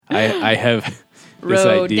I have this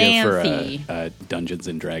idea for Rodanthe. a Dungeons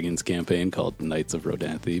and Dragons campaign called Knights of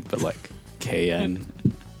Rodanthe, but like KN.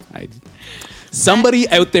 Somebody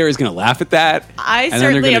out there is going to laugh at that. I and then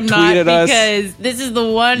they're certainly gonna am tweet not, at us. because this is the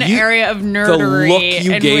one area of nerdery. The look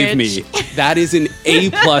you in gave which... me, that is an A+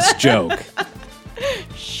 joke.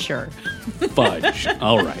 Sure. Fudge.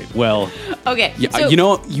 All right. Well, Okay. yeah, so- you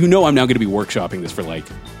know I'm now going to be workshopping this for like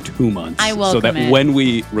 2 months. I welcome so that it. when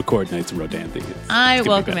we record Knights of Rodanthe, I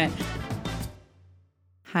welcome it.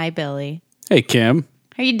 Hi, Billy. Hey, Kim.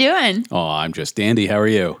 How you doing? Oh, I'm just dandy. How are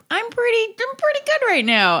you? I'm pretty good right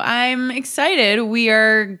now. I'm excited. We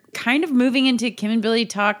are kind of moving into Kim and Billy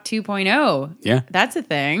Talk 2.0. Yeah. That's a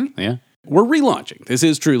thing. Yeah. We're relaunching. This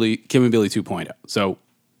is truly Kim and Billy 2.0. So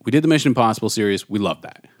we did the Mission Impossible series. We loved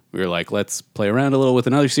that. We were like, let's play around a little with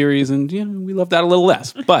another series, and we love that a little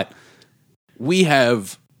less. But we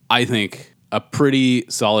have, I think, a pretty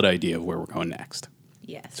solid idea of where we're going next.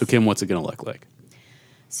 Yes. So, Kim, what's it going to look like?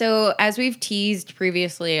 So, as we've teased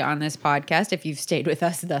previously on this podcast, if you've stayed with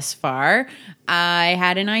us thus far, I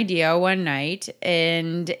had an idea one night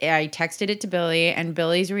and I texted it to Billy, and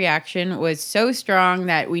Billy's reaction was so strong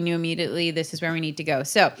that we knew immediately this is where we need to go.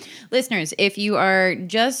 So, listeners, if you are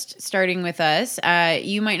just starting with us,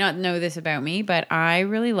 you might not know this about me, but I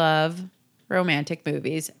really love romantic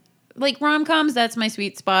movies. Like rom-coms, that's my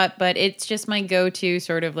sweet spot, but it's just my go-to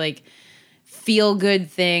sort of like feel good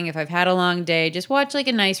thing. If I've had a long day, just watch like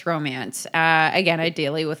a nice romance. Again,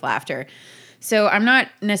 ideally with laughter. So I'm not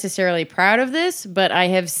necessarily proud of this, but I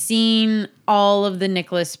have seen all of the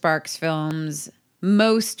Nicholas Sparks films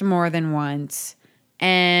most more than once.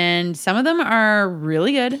 And some of them are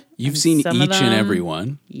really good. You've seen some of each and them- every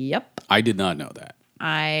one. Yep. I did not know that.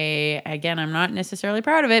 I'm not necessarily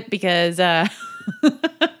proud of it because I some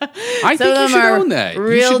think of you them should are own that. You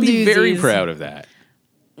real should be very doozies. proud of that.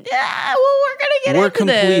 yeah, well, we're gonna get We're into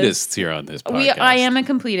this. completists here on this podcast. I am a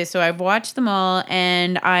completist, so I've watched them all,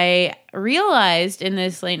 and I realized in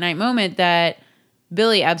this late night moment that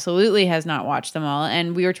Billy absolutely has not watched them all,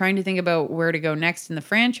 and we were trying to think about where to go next in the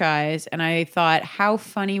franchise, and I thought, how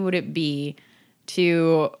funny would it be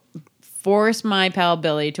to force my pal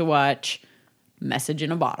Billy to watch Message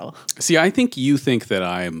in a Bottle? See, I think you think that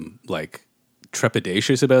I'm like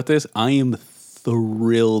trepidatious about this. I am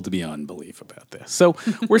thrilled beyond belief about this. So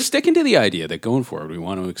we're sticking to the idea that going forward, we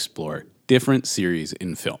want to explore different series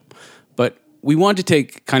in film. But we want to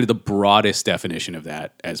take kind of the broadest definition of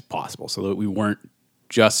that as possible so that we weren't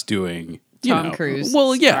just doing Tom Cruise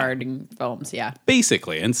starred in films, yeah.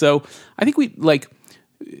 basically. And so I think we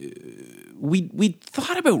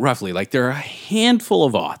thought about roughly, like there are a handful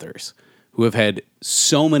of authors who have had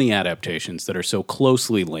so many adaptations that are so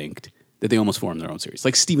closely linked that they almost form their own series.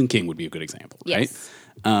 Like Stephen King would be a good example, Yes.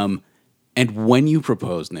 right? And when you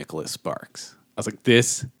proposed Nicholas Sparks, I was like,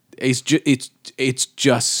 this is it's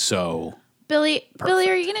just so Billy, perfect.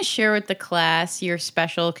 are you going to share with the class your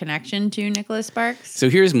special connection to Nicholas Sparks? So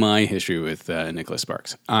here's my history with Nicholas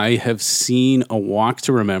Sparks. I have seen A Walk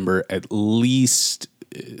to Remember at least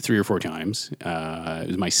 3 or 4 times. It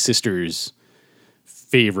was my sister's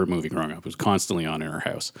favorite movie growing up. It was constantly on in our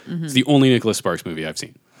house. Mm-hmm. It's the only Nicholas Sparks movie I've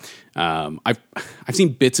seen. I've seen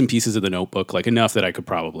bits and pieces of The Notebook, like enough that I could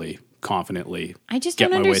probably confidently I just get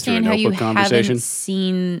don't my way through a understand how you Notebook conversation. haven't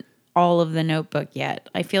seen all of The Notebook yet.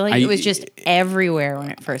 I feel like it was just everywhere when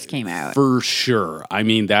it first came out. For sure. I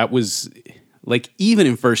mean, that was like even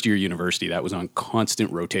in first year university, that was on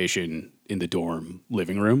constant rotation in the dorm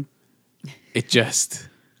living room. It just,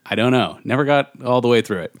 I don't know, never got all the way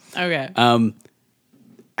through it. Okay.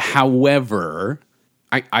 However,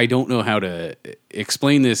 I don't know how to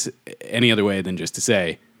explain this any other way than just to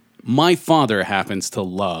say my father happens to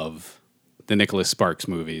love the Nicholas Sparks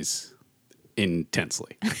movies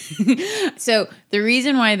intensely. So the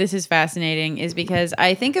reason why this is fascinating is because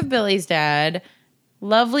I think of Billy's dad,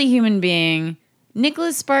 lovely human being,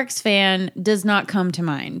 Nicholas Sparks fan does not come to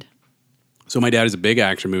mind. So my dad is a big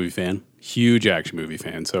action movie fan, huge action movie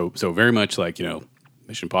fan. So very much like,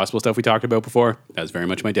 Mission Impossible stuff we talked about before. That's very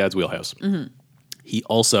much my dad's wheelhouse. Mm-hmm. He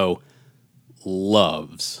also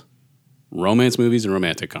loves romance movies and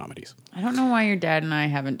romantic comedies. I don't know why your dad and I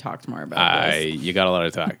haven't talked more about this. You got a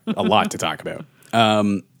lot to talk about.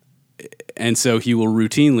 And so he will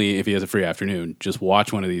routinely, if he has a free afternoon, just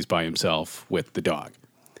watch one of these by himself with the dog,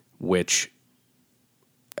 which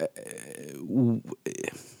when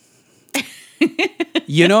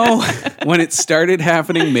it started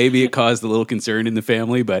happening, maybe it caused a little concern in the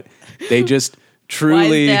family, but they just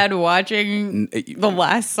truly... Why is Dad watching the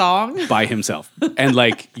last song? By himself. And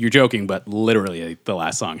like, you're joking, but literally the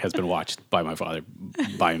last song has been watched by my father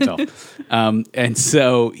by himself. And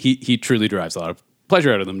so he truly derives a lot of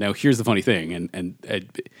pleasure out of them. Now, here's the funny thing, and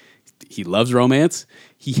he loves romance.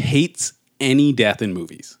 He hates any death in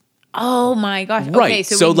movies. Oh my gosh. Right. Okay,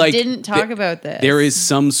 so we like, didn't talk about this. There is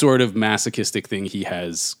some sort of masochistic thing he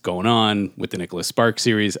has going on with the Nicholas Sparks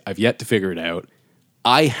series. I've yet to figure it out.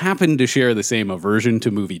 I happen to share the same aversion to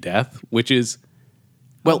movie death, which is,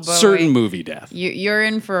 well, certain movie death. You're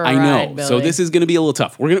in for a I ride, know. Billy. So this is going to be a little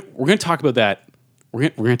tough. We're gonna talk about that. We're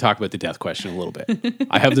gonna talk about the death question a little bit.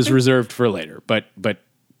 I have this reserved for later, but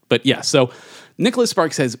yeah. So Nicholas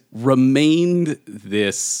Sparks has remained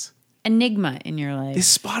this enigma in your life. this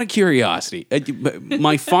spot of curiosity.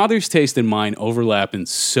 My father's taste and mine overlap in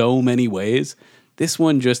so many ways. This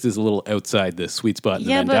one just is a little outside the sweet spot in the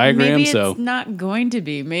Venn diagram. Maybe so it's not going to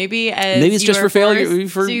be. Maybe it's just for failure.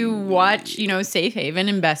 To watch, Safe Haven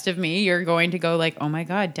and Best of Me, you're going to go like, oh my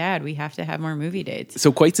God, Dad, we have to have more movie dates.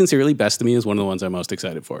 So quite sincerely, Best of Me is one of the ones I'm most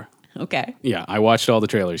excited for. Okay. Yeah, I watched all the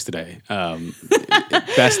trailers today.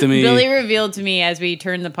 Best of Me. Billy revealed to me as we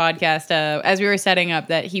turned the podcast, as we were setting up,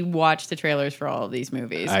 that he watched the trailers for all of these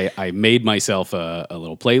movies. I made myself a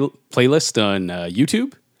little playlist on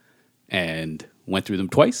YouTube and went through them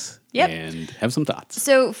twice and have some thoughts.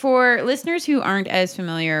 So for listeners who aren't as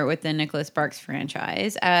familiar with the Nicholas Sparks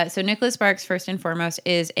franchise, so Nicholas Sparks, first and foremost,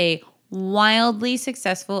 is a wildly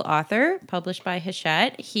successful author published by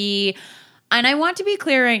Hachette. And I want to be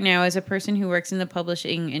clear right now, as a person who works in the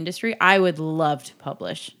publishing industry, I would love to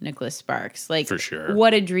publish Nicholas Sparks. Like, for sure.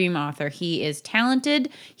 What a dream author. He is talented.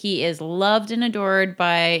 He is loved and adored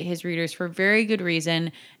by his readers for very good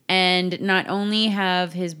reason. And not only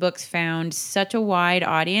have his books found such a wide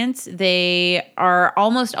audience, they are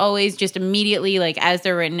almost always just immediately, like, as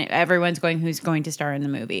they're written, everyone's going, who's going to star in the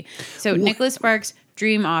movie. So Nicholas Sparks,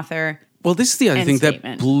 dream author. Well, this is the other thing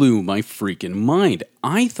statement. that blew my freaking mind.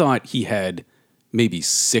 I thought he had maybe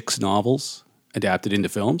 6 novels adapted into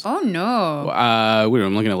films. Oh, no. Wait,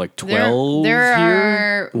 I'm looking at like 12 there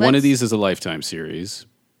here. are, One of these is a Lifetime series.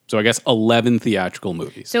 So I guess 11 theatrical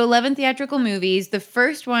movies. So 11 theatrical movies. The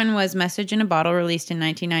first one was Message in a Bottle, released in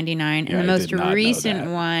 1999. Yeah, and the most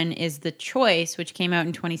recent one is The Choice, which came out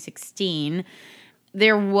in 2016.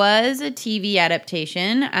 There was a TV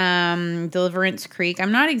adaptation, Deliverance Creek.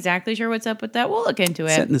 I'm not exactly sure what's up with that. We'll look into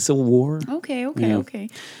it. Set in the Civil War. Okay.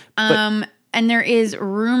 And there is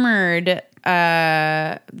rumored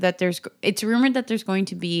it's rumored that there's going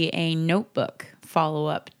to be a Notebook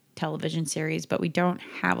follow-up television series, but we don't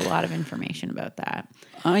have a lot of information about that.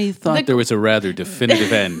 I thought there was a rather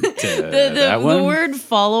definitive end to that one. The word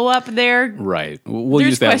follow-up there. Right. We'll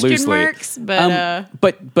use that loosely. Marks,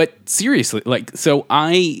 but seriously, like, so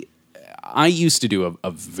I used to do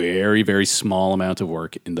a very, very small amount of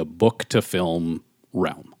work in the book to film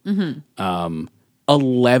realm. Mm-hmm.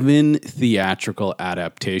 11 theatrical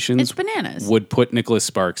adaptations. It's bananas. Would put Nicholas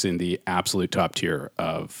Sparks in the absolute top tier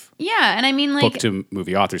of and I mean, like, book to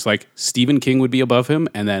movie authors. Like, Stephen King would be above him,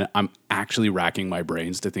 and then I'm actually racking my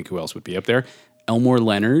brains to think who else would be up there. Elmore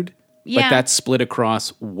Leonard. Yeah. Like, that's split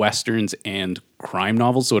across westerns and crime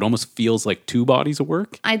novels, so it almost feels like 2 bodies of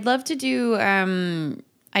work. I'd love to do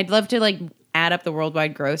like add up the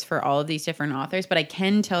worldwide gross for all of these different authors, but I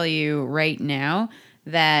can tell you right now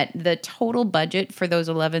that the total budget for those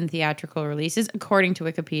 11 theatrical releases, according to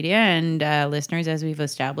Wikipedia and listeners, as we've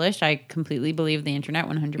established, I completely believe the internet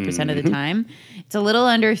 100% of the time. It's a little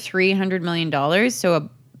under $300 million. So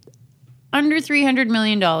under $300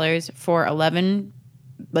 million for 11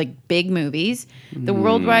 like big movies. The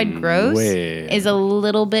worldwide gross is a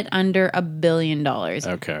little bit under $1 billion.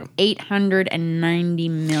 Okay. $890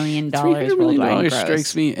 million $300 worldwide million gross.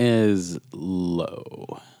 strikes me as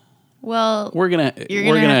low. Well, you're gonna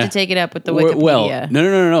have to take it up with the Wikipedia. Well,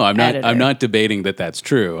 no. I'm editor. not debating that that's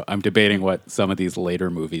true. I'm debating what some of these later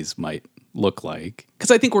movies might look like, because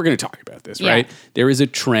I think we're going to talk about this, right? There is a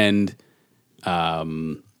trend. I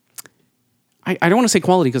don't want to say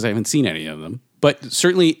quality because I haven't seen any of them, but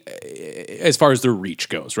certainly as far as their reach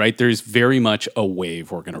goes, right? There's very much a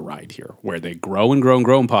wave we're going to ride here, where they grow and grow and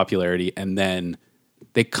grow in popularity, and then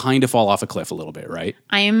they kind of fall off a cliff a little bit, right?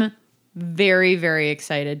 I am very, very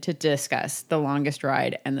excited to discuss The Longest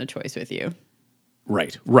Ride and The Choice with you.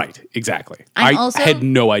 Right, exactly. I had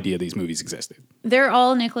no idea these movies existed. They're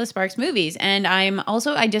all Nicholas Sparks movies, and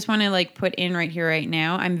I just want to like put in right here, right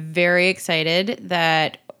now, I'm very excited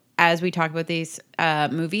that as we talk about these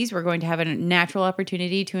movies, we're going to have a natural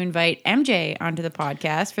opportunity to invite MJ onto the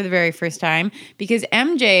podcast for the very first time, because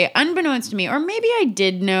MJ, unbeknownst to me, or maybe I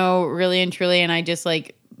did know really and truly, and I just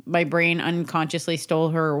like my brain unconsciously stole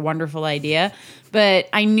her wonderful idea. But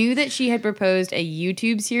I knew that she had proposed a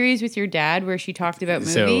YouTube series with your dad where she talked about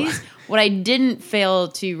So- movies. What I didn't fail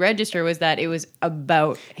to register was that it was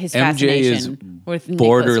about his MJ is fascination with Nicholas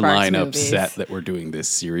borderline Sparks movies. upset that we're doing this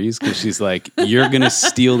series because she's like, you're going to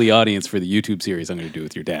steal the audience for the YouTube series I'm going to do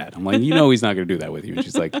with your dad. I'm like, he's not going to do that with you. And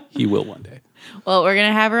she's like, he will one day. Well, we're going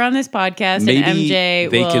to have her on this podcast, Maybe and MJ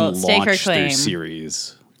they will can stake her launch their claim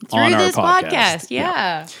series through on our this podcast.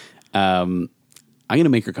 Yeah. Yeah. I'm going to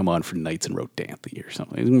make her come on for Knights and Rodanthe or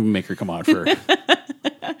something. I'm going to make her come on for...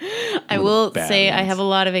 I will bad say I ones. have a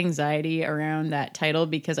lot of anxiety around that title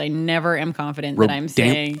because I never am confident that I'm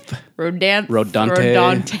saying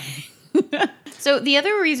Rodante. So the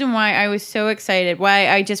other reason why I was so excited, why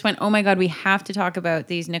I just went, oh my God, we have to talk about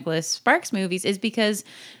these Nicholas Sparks movies is because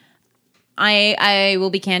I will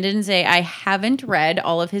be candid and say I haven't read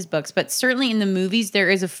all of his books, but certainly in the movies there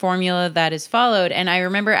is a formula that is followed. And I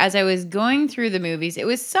remember as I was going through the movies, it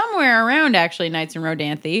was somewhere around actually Knights and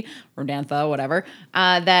Rodanthe, whatever,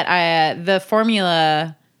 that the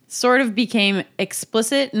formula sort of became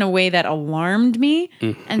explicit in a way that alarmed me.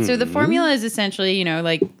 Mm-hmm. And so the formula is essentially,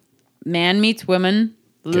 like man meets woman,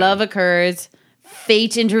 love occurs,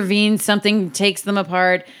 fate intervenes, something takes them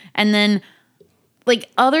apart, and then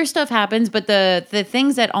like other stuff happens, but the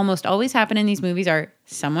things that almost always happen in these movies are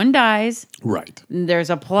someone dies, Right.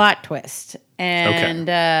 there's a plot twist,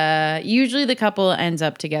 and usually the couple ends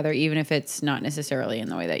up together, even if it's not necessarily in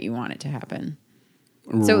the way that you want it to happen.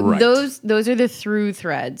 So Right. those are the through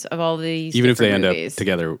threads of all these. Even if they different end movies. up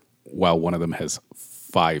together while one of them has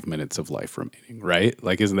 5 minutes of life remaining, right?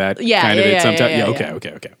 Like, isn't that Yeah, kind of yeah, it yeah, sometimes? yeah,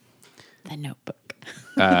 Okay. The Notebook.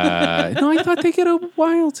 No, I thought they get a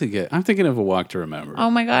while to get. I'm thinking of A Walk to Remember.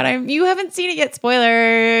 Oh my God, you haven't seen it yet.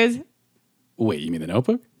 Spoilers. Wait, you mean The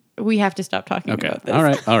Notebook? We have to stop talking Okay. about this. All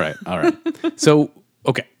right. So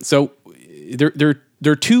there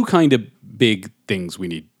are two kind of big things we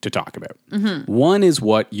need to talk about. Mm-hmm. One is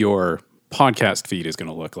what your podcast feed is going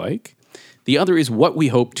to look like. The other is what we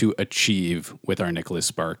hope to achieve with our Nicholas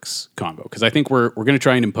Sparks combo. Because I think we're going to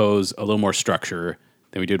try and impose a little more structure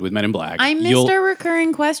than we did with Men in Black. I missed our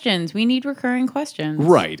recurring questions. We need recurring questions.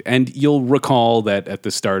 Right. And you'll recall that at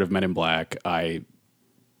the start of Men in Black, I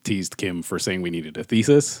teased Kim for saying we needed a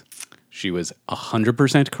thesis. She was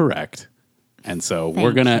 100% correct. And so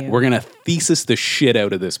we're gonna thesis the shit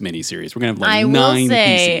out of this miniseries. We're gonna have like I 9 will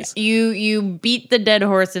say theses. you beat the dead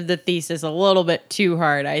horse of the thesis a little bit too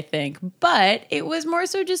hard, I think. But it was more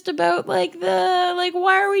so just about why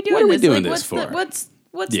are we doing this? What are we doing like, this for?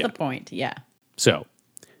 What's Yeah. the point? Yeah. So,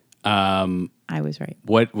 I was right.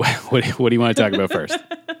 what do you want to talk about first?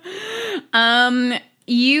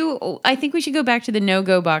 I think we should go back to the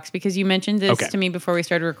no-go box because you mentioned this Okay. to me before we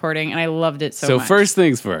started recording, and I loved it so much. First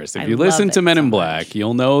things first. If I you love listen to it Men so in Black,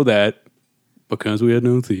 you'll know that because we had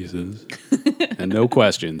no thesis and no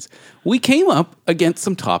questions, we came up against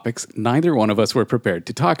some topics neither one of us were prepared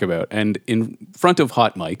to talk about. And in front of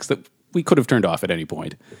hot mics that we could have turned off at any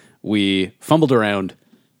point, we fumbled around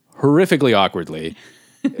horrifically awkwardly.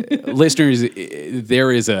 Listeners,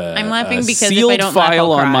 there is I'm laughing a because if I sealed don't laugh,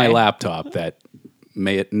 file I'll on my cry. laptop that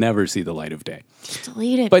may it never see the light of day.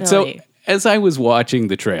 Delete it, But Billy. so as I was watching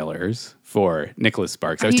the trailers for Nicholas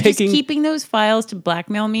Sparks, I Are was you taking. just keeping those files to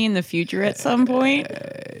blackmail me in the future at some point?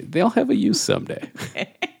 They'll have a use someday.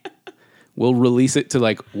 We'll release it to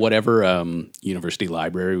like whatever university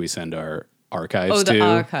library we send our archives Oh, to. the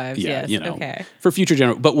archives, Yeah, yes, you know, okay. for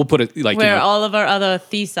future but we'll put it like Where all of our other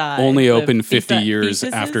theses only open 50 theses- years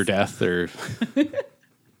theses? after death or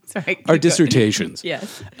Sorry, keep our going. dissertations.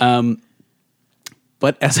 Yes.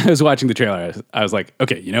 But as I was watching the trailer, I was like,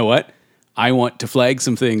 okay, you know what? I want to flag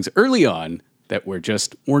some things early on that we're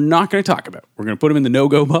not going to talk about. We're going to put them in the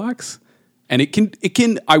no-go box. And it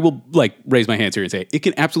can, I will like raise my hands here and say, it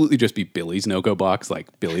can absolutely just be Billy's no-go box.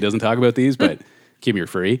 Like Billy doesn't talk about these, but Kim, you're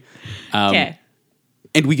free. Okay.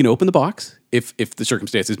 And we can open the box if the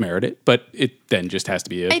circumstances merit it, but it then just has to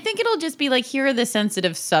be I think it'll just be like, here are the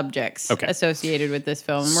sensitive subjects Okay. associated with this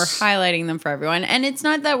film, and we're highlighting them for everyone. And it's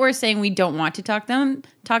not that we're saying we don't want to talk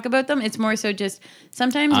about them. It's more so just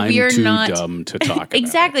sometimes I'm we are too not dumb to talk about.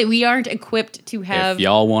 exactly. We aren't equipped to have If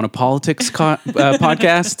y'all want a politics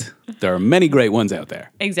podcast, there are many great ones out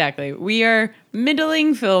there. exactly. We are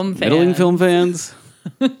middling film fans. Middling film fans.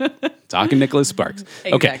 Talking Nicholas Sparks.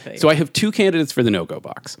 Okay, Exactly. so I have 2 candidates for the no-go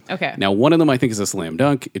box. Okay. Now, one of them I think is a slam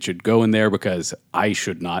dunk. It should go in there because I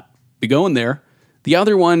should not be going there. The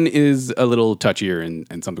other one is a little touchier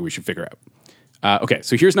and something we should figure out. Okay,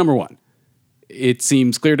 so here's number 1. It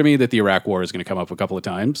seems clear to me that the Iraq War is going to come up a couple of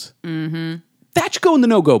times. Mm-hmm. That should go in the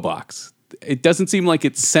no-go box. It doesn't seem like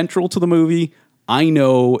it's central to the movie. I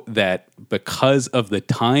know that because of the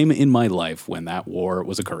time in my life when that war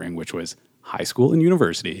was occurring, which was high school and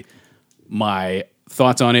university, my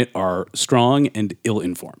thoughts on it are strong and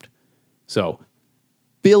ill-informed. So,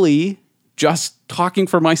 Billy, just talking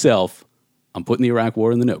for myself, I'm putting the Iraq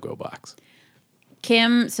War in the no-go box.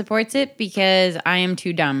 Kim supports it because I am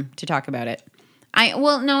too dumb to talk about it.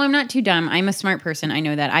 No, I'm not too dumb. I'm a smart person. I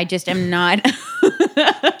know that. I just am not.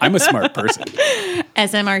 I'm a smart person.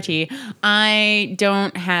 SMRT. I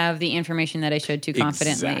don't have the information that I should to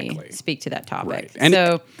confidently Exactly. speak to that topic. Right. And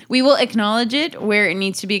so we will acknowledge it where it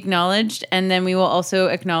needs to be acknowledged, and then we will also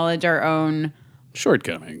acknowledge our own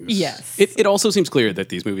shortcomings. Yes. It also seems clear that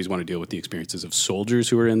these movies want to deal with the experiences of soldiers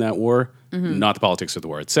who are in that war, not the politics of the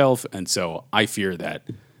war itself. And so I fear that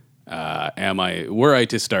were I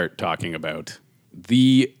to start talking about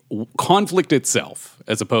the conflict itself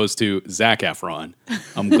as opposed to Zac Efron,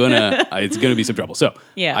 it's gonna be some trouble. So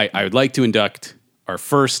Yeah. I would like to induct our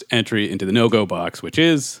first entry into the no-go box, which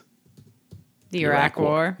is the Iraq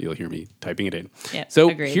War. You'll hear me typing it in. Yeah, so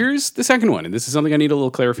agreed. here's the second one, and this is something I need a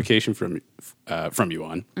little clarification from you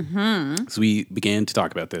on. So we began to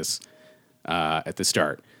talk about this at the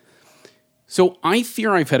start. So I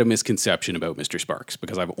fear I've had a misconception about Mr. Sparks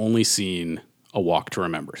because I've only seen A Walk to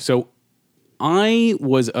Remember. So I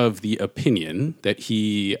was of the opinion that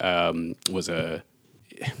he was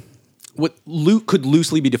what could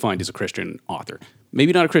loosely be defined as a Christian author.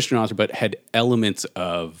 Maybe not a Christian author, but had elements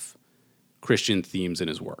of Christian themes in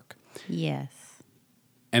his work. Yes.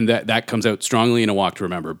 And that comes out strongly in A Walk to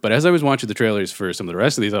Remember. But as I was watching the trailers for some of the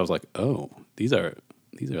rest of these, I was like, oh, these are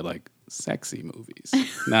like sexy movies.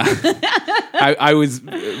 Nah.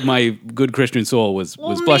 My good Christian soul was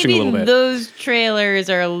blushing a little bit. Those trailers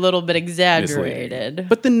are a little bit exaggerated. Misleading.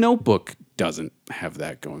 But The Notebook doesn't have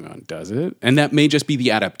that going on, does it? And that may just be the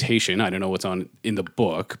adaptation. I don't know what's in the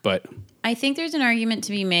book, but I think there's an argument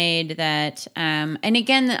to be made that, and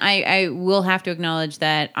again, I will have to acknowledge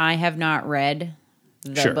that I have not read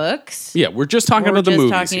the books. Yeah, we're just talking about the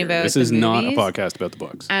movies here. This is not a movies. podcast about the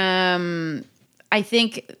books. I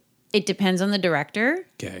think it depends on the director.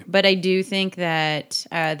 Okay. But I do think that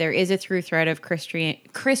there is a through thread of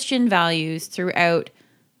Christian values throughout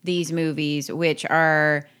these movies, which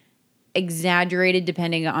are exaggerated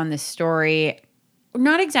depending on the story.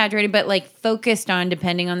 Not exaggerated, but like focused on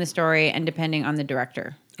depending on the story and depending on the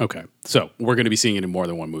director. Okay. So we're going to be seeing it in more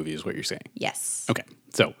than one movie is what you're saying. Yes. Okay.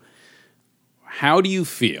 So how do you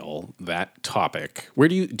feel that topic? Where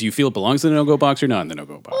do you feel it belongs in the no-go box or not in the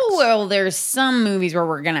no-go box? Well, there's some movies where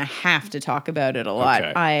we're gonna have to talk about it a lot,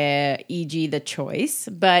 Okay. e.g. The Choice.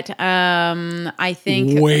 But I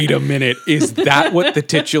think Wait a minute. Is that what the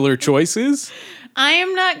titular choice is? I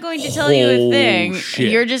am not going to tell you a thing.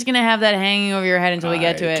 Shit. You're just gonna have that hanging over your head until we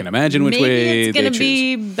get to I it. can imagine which Maybe way it's gonna they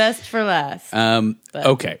be best for last.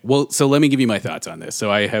 Okay. Well, so let me give you my thoughts on this.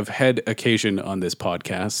 So I have had occasion on this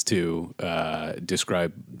podcast to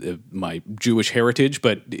describe my Jewish heritage,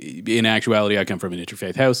 but in actuality, I come from an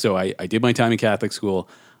interfaith house. So I did my time in Catholic school.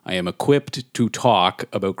 I am equipped to talk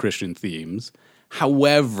about Christian themes.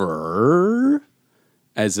 However,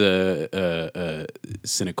 as a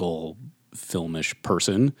cynical, filmish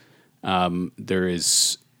person, I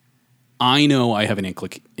know I have an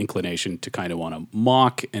inclination to kind of want to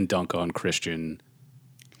mock and dunk on Christian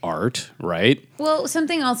art, right? Well,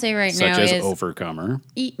 something I'll say right now Such as is Overcomer.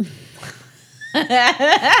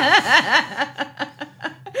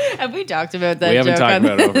 Have we talked about that? We haven't joke talked on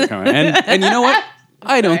about Overcomer. And you know what?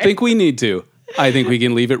 I don't think we need to. I think we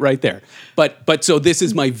can leave it right there. But so this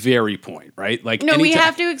is my very point, right? Like No, we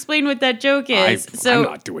have to explain what that joke is. I'm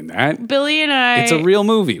not doing that. Billy and I. It's a real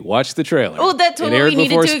movie. Watch the trailer. Oh, that's what It aired we needed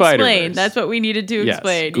before to explain. Spider-Verse. That's what we needed to Yes,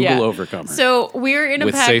 explain. Google yeah. Overcomer. So we're in a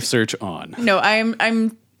with pack. Safe Search on. No,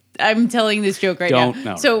 I'm telling this joke right now.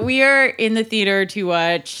 No. So we are in the theater to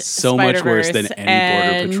watch So much worse than Spider-Verse, any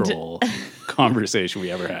Border and Patrol conversation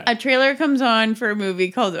we ever had. a trailer comes on for a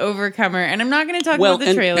movie called Overcomer, and I'm not going to talk about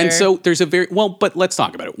the trailer. And so there's but let's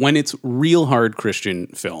talk about it. When it's real hard Christian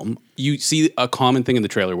film, you see a common thing in the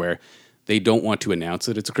trailer where they don't want to announce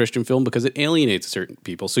that it's a Christian film because it alienates certain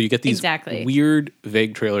people. So you get these weird,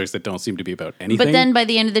 vague trailers that don't seem to be about anything. But then by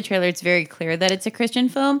the end of the trailer, it's very clear that it's a Christian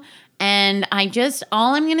film. And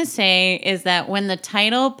all I'm going to say is that when the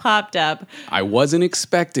title popped up, I wasn't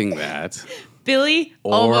expecting that. Billy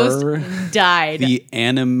Or almost died. The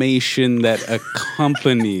animation that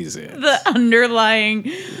accompanies it. The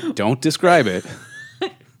underlying. Don't describe it.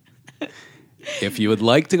 If you would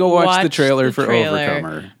like to go watch the trailer for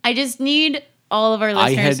Overcomer. I just need all of our I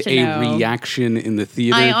listeners had to a know. reaction in the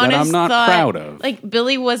theater I that I'm honestly not thought, proud of. Like,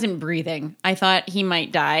 Billy wasn't breathing. I thought he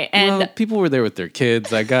might die. And Well, people were there with their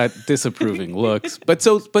kids. I got disapproving looks. But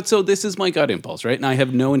so this is my gut impulse, right? And I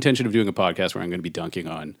have no intention of doing a podcast where I'm going to be dunking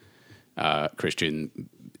on Christian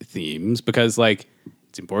themes because, like,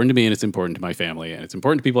 it's important to me and it's important to my family and it's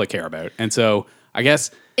important to people I care about. And so I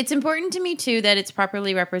guess it's important to me, too, that it's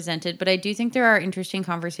properly represented. But I do think there are interesting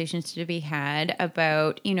conversations to be had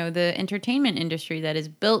about, you know, the entertainment industry that is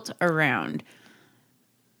built around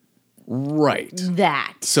right.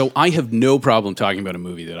 that. So I have no problem talking about a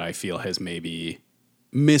movie that I feel has maybe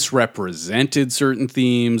misrepresented certain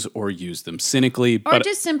themes or used them cynically. Or but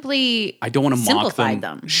just simply I don't want to mock simplify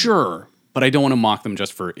them. Sure. But I don't want to mock them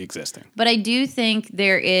just for existing. But I do think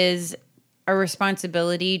there is a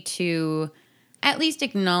responsibility to at least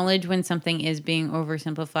acknowledge when something is being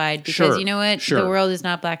oversimplified. Because Sure, you know what? sure. The world is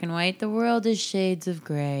not black and white. The world is shades of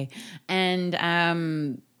gray. And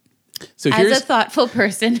So as here's a thoughtful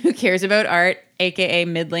person who cares about art, aka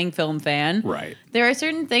middling film fan, right. there are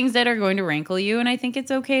certain things that are going to rankle you, and I think it's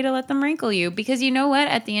okay to let them rankle you. Because you know what?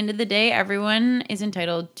 At the end of the day, everyone is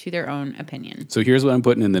entitled to their own opinion. So here's what I'm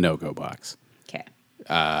putting in the no-go box. Okay.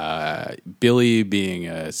 Billy being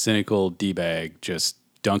a cynical D-bag, just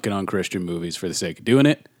dunking on Christian movies for the sake of doing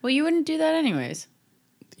it. Well, you wouldn't do that anyways.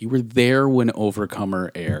 You were there when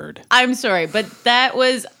Overcomer aired. I'm sorry, but that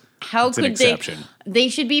was how It's an could they? exception. They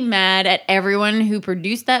should be mad at everyone who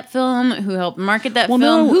produced that film, who helped market that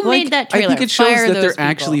film, who made that trailer. I think it shows Fire that those they're people.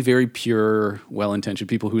 actually very pure, well-intentioned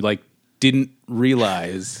people who like didn't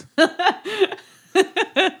realize.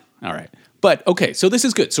 All right. But okay, so this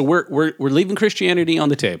is good. So we're leaving Christianity on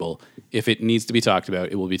the table. If it needs to be talked about,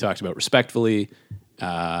 it will be talked about respectfully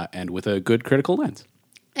and with a good critical lens.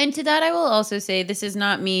 And to that, I will also say this is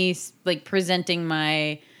not me like presenting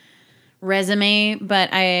my resume,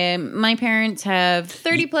 but my parents have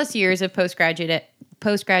 30 plus years of postgraduate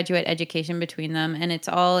education between them, and it's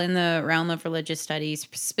all in the realm of religious studies,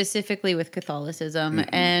 specifically with Catholicism.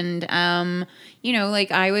 Mm-hmm. And you know,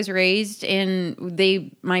 like I was raised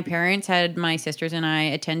my parents had my sisters and I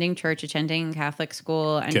attending church, attending Catholic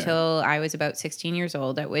school until I was about 16 years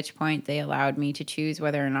old, at which point they allowed me to choose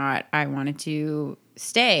whether or not I wanted to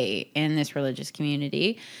stay in this religious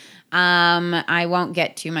community. I won't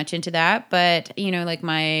get too much into that, but you know, like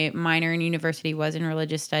my minor in university was in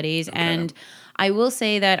religious studies, and I will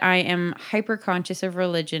say that I am hyper conscious of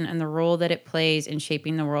religion and the role that it plays in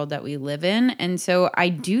shaping the world that we live in. And so I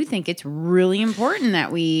do think it's really important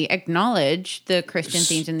that we acknowledge the Christian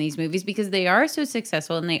themes in these movies because they are so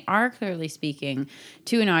successful and they are clearly speaking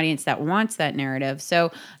to an audience that wants that narrative.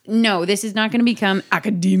 So no, this is not going to become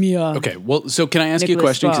academia. Okay, well, so can I ask you a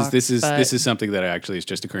Nicholas question? Because Sparks, this is something that actually is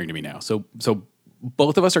just occurring to me now. So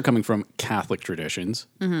both of us are coming from Catholic traditions,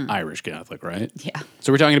 Irish Catholic, right? Yeah.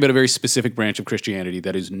 So we're talking about a very specific branch of Christianity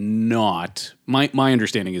that is not my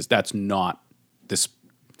understanding is that's not the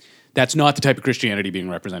type of Christianity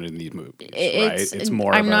being represented in these movies, right? It's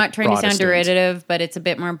more. I'm of not a trying to sound Protestant- derivative, but it's a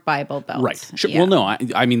bit more Bible Belt. right? Sure. Yeah. Well, no,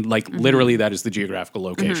 I mean, like literally, that is the geographical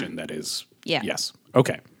location. That is. Yeah. Yes.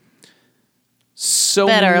 Okay. So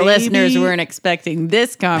Bet our maybe- listeners weren't expecting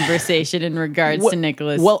this conversation in regards to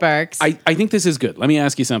Nicholas Sparks. I think this is good. Let me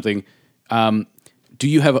ask you something. Do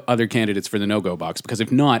you have other candidates for the no-go box? Because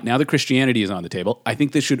if not, now that Christianity is on the table, I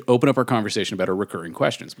think this should open up our conversation about our recurring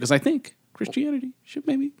questions. Because I think Christianity should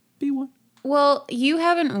maybe be one. Well, you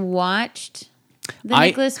haven't watched the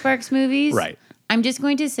Nicholas Sparks movies. Right. I'm just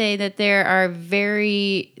going to say that there are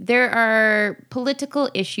political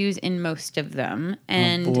issues in most of them.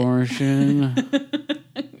 And Abortion.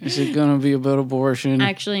 Is it going to be about abortion?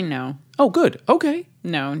 actually, no. Oh, good. Okay.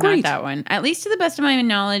 No, Great. not that one. At least to the best of my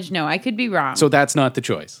knowledge, no. I could be wrong. So that's not the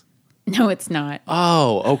choice. no, it's not.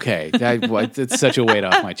 Oh, okay. It's such a weight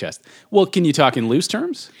off my chest. Well, can you talk in loose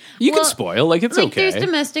terms? You can Well, spoil. Like, it's like okay. there's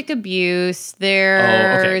domestic abuse.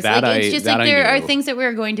 There's That like it's I- just that like I there are knew. things that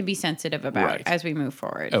we're going to be sensitive about Right. as we move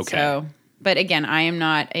forward. Okay. So, but again, I am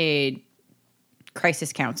not a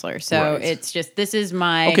crisis counselor, so Right. it's just this is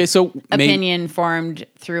my Okay, so opinion formed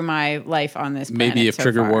through my life on this planet. maybe if so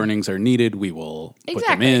trigger far. warnings are needed, we will put them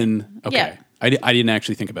Exactly. in. Okay. Yeah. I didn't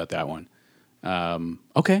actually think about that one.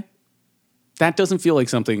 Okay. That doesn't feel like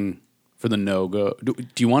something for the no-go. Do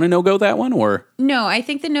you want to no-go that one or? No, I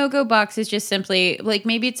think the no-go box is just simply like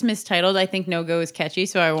maybe it's mistitled. I think no-go is catchy,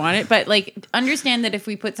 so I want it. But like understand that if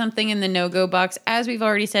we put something in the no-go box, as we've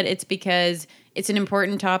already said, it's because it's an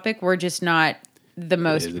important topic. We're just not the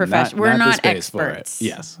most Not- professional. We're not the not space for it. experts.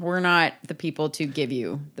 Yes. We're not the people to give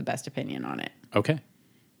you the best opinion on it. Okay.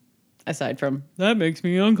 Aside from that makes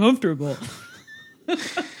me uncomfortable.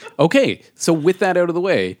 Okay. So with that out of the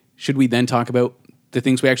way, should we then talk about the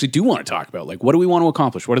things we actually do want to talk about? Like, what do we want to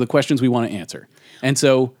accomplish? What are the questions we want to answer? And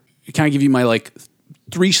so, can I give you my like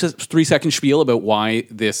 3-second spiel about why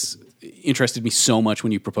this interested me so much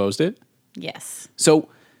when you proposed it? Yes. So,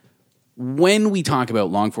 when we talk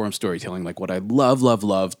about long form storytelling, like what I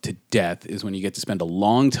love to death is when you get to spend a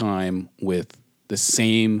long time with the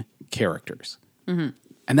same characters. Mm-hmm.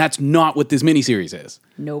 And that's not what this miniseries is.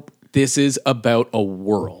 Nope. This is about a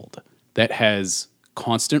world that has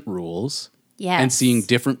constant rules. Yes. And seeing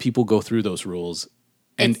different people go through those rules.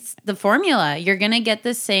 And it's the formula. You're going to get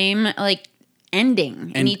the same like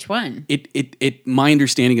ending in each one. My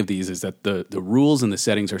understanding of these is that the rules and the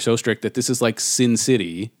settings are so strict that this is like Sin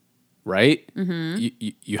City, right?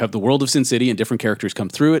 Mm-hmm. You have the world of Sin City and different characters come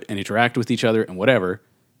through it and interact with each other and whatever.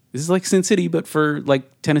 This is like Sin City, but for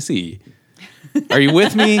like Tennessee. Are you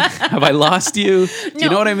with me? Have I lost you? Do you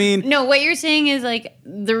know what I mean? No, what you're saying is like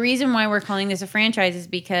the reason why we're calling this a franchise is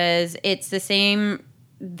because it's the same.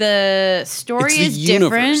 The story it's the is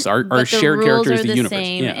universe. different. Our shared character is the universe.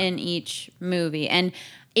 Same in each movie. And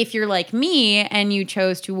if you're like me and you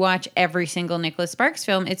chose to watch every single Nicholas Sparks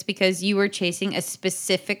film, it's because you were chasing a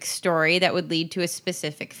specific story that would lead to a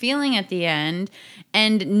specific feeling at the end.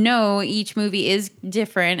 And no, each movie is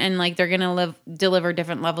different and like they're going to deliver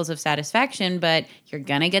different levels of satisfaction, but you're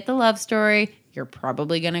going to get the love story. You're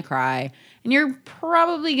probably going to cry and you're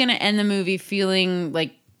probably going to end the movie feeling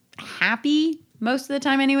like happy most of the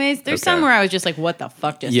time anyways. There's some where I was just like, what the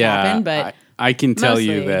fuck just happened? But I can tell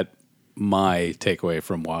you that my takeaway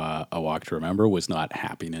from A Walk to Remember was not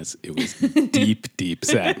happiness. It was deep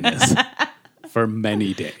sadness for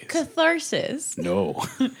many days. Catharsis. No.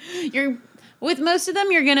 With most of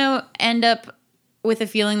them, you're going to end up with a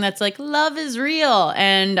feeling that's like, love is real.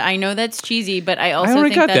 And I know that's cheesy, but I also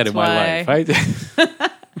think that's why. I already got that in my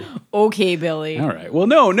life. Okay, Billy. All right. Well,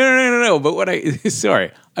 no. But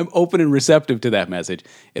sorry, I'm open and receptive to that message.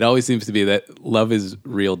 It always seems to be that love is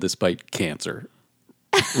real despite cancer.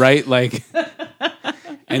 Right? Like,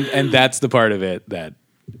 and that's the part of it that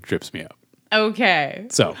trips me up. Okay.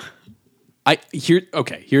 So,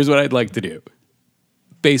 here's what I'd like to do.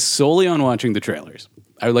 Based solely on watching the trailers,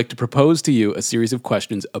 I would like to propose to you a series of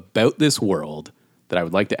questions about this world that I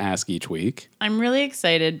would like to ask each week. I'm really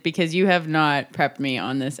excited because you have not prepped me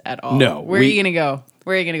on this at all. No. Where are you going to go?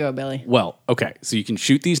 Where are you going to go, Billy? Well, okay. So you can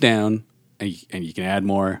shoot these down and you can add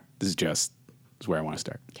more. This is where I want to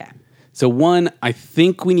start. Okay. So one, I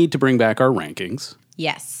think we need to bring back our rankings.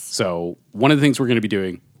 Yes. So one of the things we're going to be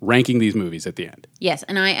doing, ranking these movies at the end. Yes.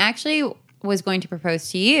 And I actually was going to propose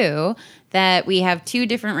to you that we have 2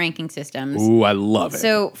 different ranking systems. Ooh, I love it.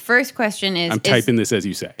 So first question is... I'm typing this as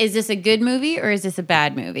you say. Is this a good movie or is this a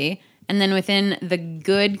bad movie? And then within the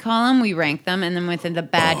good column, we rank them. And then within the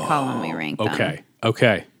bad column, we rank them.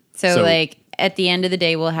 Okay. So like at the end of the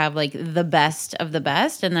day, we'll have like the best of the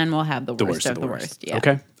best. And then we'll have the worst of the worst. Yeah.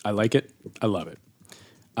 Okay. I like it. I love it.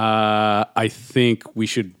 I think we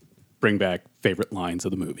should bring back favorite lines of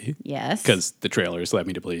the movie. Yes. Because the trailers led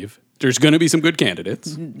me to believe there's going to be some good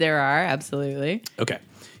candidates. There are, absolutely. Okay.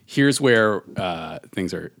 Here's where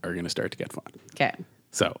things are going to start to get fun. Okay.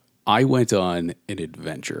 So I went on an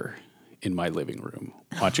adventure in my living room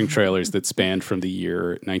watching trailers that spanned from the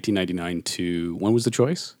year 1999 to, when was the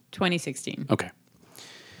choice? 2016. Okay.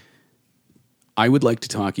 I would like to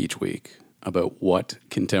talk each week about what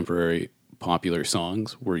contemporary popular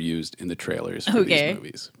songs were used in the trailers for these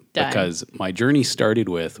movies. Done. Because my journey started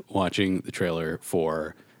with watching the trailer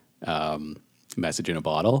for Message in a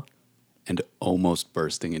Bottle and almost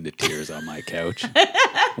bursting into tears on my couch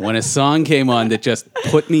when a song came on that just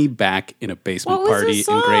put me back in a basement party in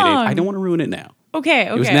grade 8. I don't want to ruin it now. Okay.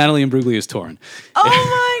 It was Natalie Imbruglia's Torn. Oh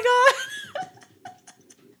my God.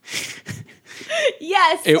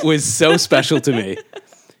 Yes. It was so special to me.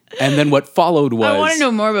 And then what followed was... I want to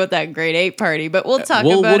know more about that grade 8 party, but we'll talk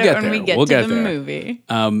about it when we get to the movie.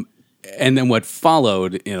 And then what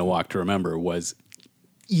followed in A Walk to Remember was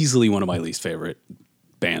easily one of my least favorite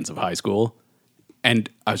bands of high school. And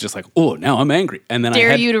I was just like, oh, now I'm angry. And then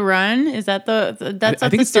Dare You to Run? Is that that's I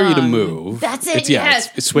think it's Dare You to Move. That's it, yes.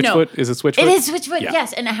 It's Switchfoot. Is it Switchfoot? It is Switchfoot,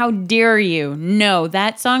 yes. And How Dare You? No,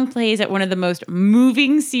 that song plays at one of the most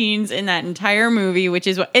moving scenes in that entire movie, which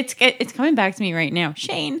is what it's coming back to me right now.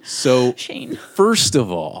 Shane. So, Shane. First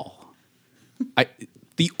of all,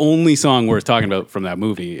 the only song worth talking about from that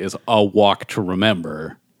movie is A Walk to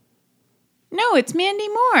Remember. No, it's Mandy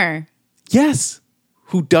Moore. Yes.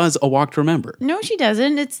 Who does A Walk to Remember? No, she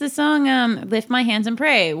doesn't. It's the song Lift My Hands and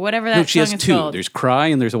Pray, whatever that song is called. No, she has 2. There's Cry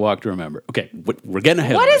and there's A Walk to Remember. Okay, we're getting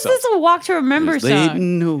ahead of ourselves. What is this A Walk to Remember song? Late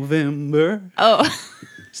in November. Oh.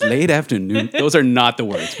 late afternoon. Those are not the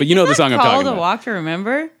words, but you know the song I'm talking Called about. A Walk to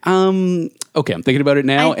Remember? Okay, I'm thinking about it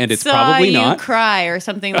now, and it's saw probably you not. Cry or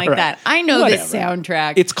something like Right. that. I know this Whatever.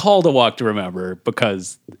 soundtrack. It's called A Walk to Remember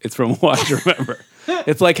because it's from A Walk to Remember.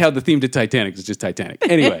 It's like how the theme to Titanic is just Titanic.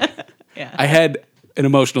 Anyway, Yeah. I had an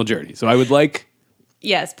emotional journey, so I would like.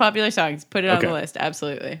 Yes, popular songs. Put it on Okay. the list.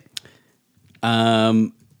 Absolutely.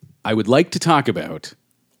 I would like to talk about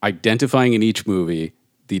identifying in each movie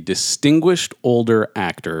the distinguished older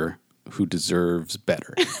actor who deserves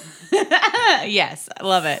better. Yes, I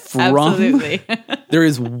love it. From- Absolutely.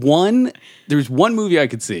 There's one movie I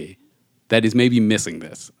could see that is maybe missing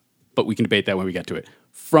this, but we can debate that when we get to it.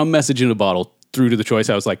 From Message in a Bottle through to The Choice,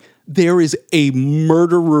 I was like, there is a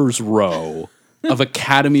murderer's row of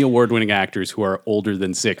Academy Award-winning actors who are older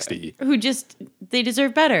than 60. They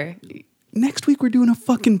deserve better. Next week, we're doing a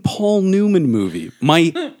fucking Paul Newman movie.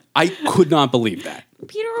 I could not believe that.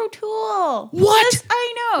 Peter O'Toole. What? Yes,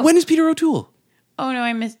 I know. When is Peter O'Toole? Oh no,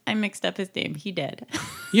 I mixed up his name. He did.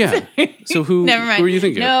 Yeah. So who? Never mind. Who are you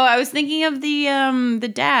thinking? No, of? I was thinking of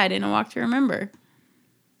the dad in A Walk to Remember.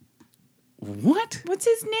 What? What's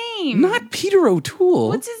his name? Not Peter O'Toole.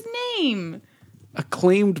 What's his name?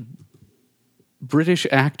 Acclaimed British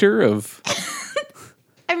actor of.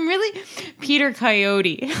 I'm really Peter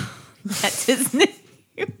Coyote. That's his name.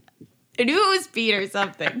 I knew it was Peter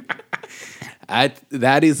something.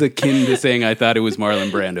 That is akin to saying I thought it was Marlon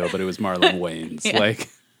Brando, but it was Marlon Wayans. Yeah.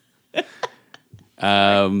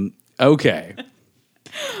 Okay.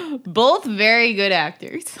 Both very good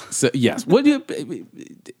actors. So yes, what do you?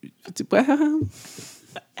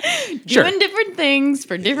 Sure. Doing different things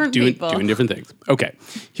for different people. Doing different things. Okay.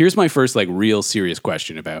 Here's my first real serious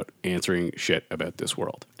question about answering shit about this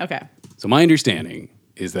world. Okay. So my understanding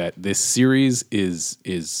is that this series is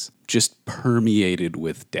just permeated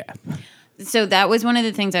with death. So that was one of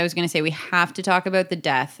the things I was going to say. We have to talk about the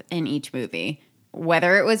death in each movie,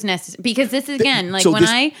 whether it was necessary. Because this is, again,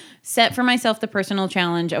 I set for myself the personal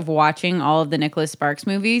challenge of watching all of the Nicholas Sparks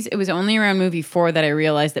movies, it was only around movie 4 that I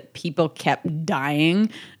realized that people kept dying.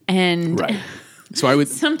 And Right. So I would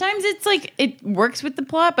sometimes it's it works with the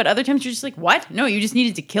plot, but other times you're just like, what? No, you just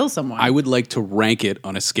needed to kill someone. I would like to rank it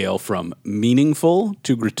on a scale from meaningful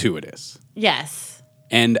to gratuitous. Yes.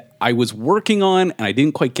 And I was working on, and I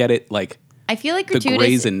didn't quite get it, I feel like the gratuitous.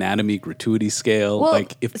 Grey's Anatomy gratuity scale. Well,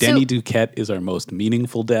 if so- Denny Duquette is our most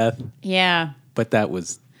meaningful death, Yeah. but that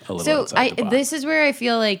was a little So outside the box. this is where I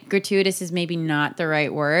feel like gratuitous is maybe not the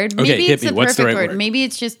right word. Okay, Maybe hit it's me. the What's the perfect right word. word? Maybe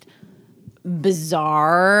it's just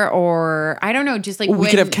bizarre, or I don't know, just Well, we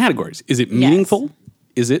could have categories. Is it meaningful?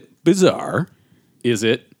 Is it bizarre? Is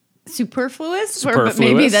it superfluous? But maybe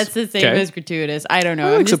Superfluous. that's the same Okay. as gratuitous. I don't know.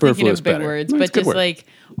 I like I'm just thinking superfluous of big better. words, No, it's but a good just word.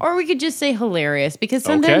 or we could just say hilarious, because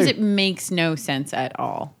sometimes Okay. it makes no sense at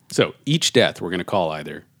all. so each death we're going to call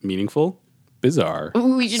either meaningful, bizarre,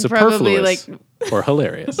 We should probably, superfluous, or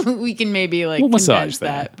hilarious. We can maybe We'll massage condense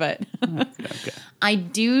that, but Okay. I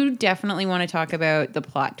do definitely want to talk about the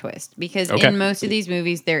plot twist, because Okay. in most of these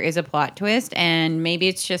movies there is a plot twist, and maybe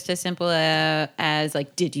it's just as simple as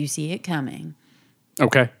did you see it coming?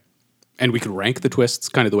 Okay. And we could rank the twists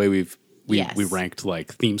kind of the way we Yes. ranked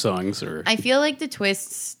theme songs or I feel like the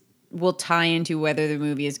twists will tie into whether the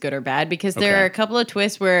movie is good or bad, because there Okay. are a couple of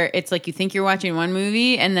twists where it's you think you're watching one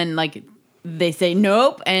movie and then they say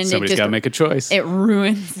nope, and somebody's got to make a choice. it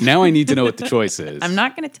ruins. Now I need to know what the choice is. I'm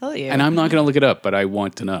not going to tell you. And I'm not going to look it up, but I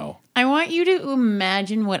want to know. I want you to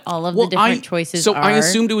imagine what all of the different choices so are. I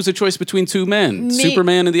assumed it was a choice between two men,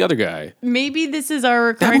 Superman and the other guy. Maybe this is our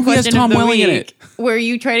recurring movie has question Tom of the Welling in week, where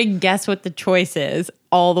you try to guess what the choice is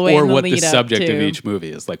all the way Or in the what the lead up subject to. of each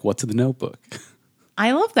movie is. What's in the Notebook?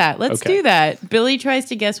 I love that. Let's Okay. do that. Billy tries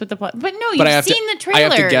to guess what the plot. But no, But you've seen the I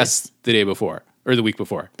trailers. have to guess the day before or the week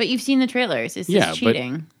before. But you've seen the trailers. Is this Yeah, but-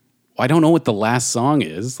 cheating? I don't know what the last song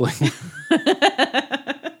is.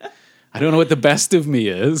 I don't know what the best of me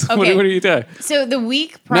is. What Okay. are you doing? So the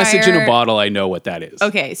week prior, Message in a Bottle, I know what that is.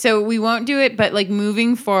 Okay, so we won't do it, but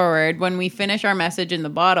moving forward, when we finish our Message in the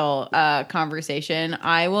Bottle conversation,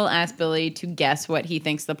 I will ask Billy to guess what he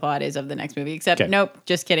thinks the plot is of the next movie. Except, Okay. nope,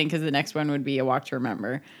 just kidding, because the next one would be A Walk to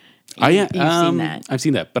Remember. You've seen that. I've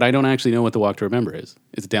seen that, but I don't actually know what the Walk to Remember is.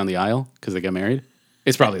 Is it Down the Aisle because they got married?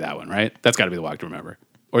 It's probably that one, right? That's got to be the Walk to Remember.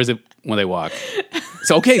 Or is it When They Walk?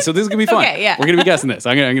 So, okay, so this is going to be fun. Okay, yeah. We're going to be guessing this.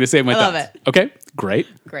 I'm going to save my I love thoughts. it. Okay, great.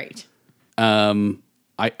 Great. I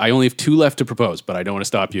only have 2 left to propose, but I don't want to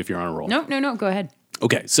stop you if you're on a roll. No, go ahead.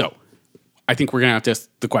 Okay, so I think we're going to have to ask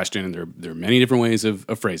the question, and there are many different ways of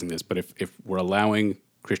phrasing this, but if we're allowing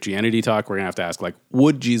Christianity talk, we're going to have to ask,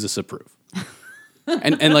 would Jesus approve?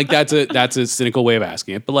 and that's a cynical way of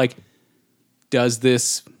asking it, but does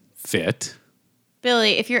this fit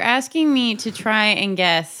Billy, if you're asking me to try and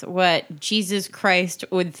guess what Jesus Christ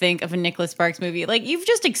would think of a Nicholas Sparks movie, like you've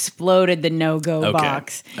just exploded the no-go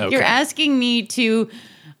box. Okay. You're asking me to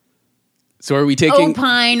So are we taking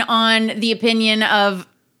opine on the opinion of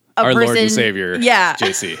a our person, Lord and Savior, yeah.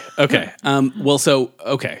 JC? Okay.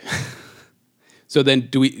 Okay. So then,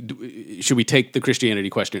 should we take the Christianity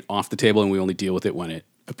question off the table and we only deal with it when it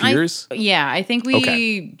appears? I think we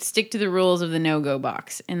Okay. stick to the rules of the no-go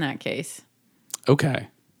box in that case. Okay.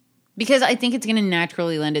 Because I think it's going to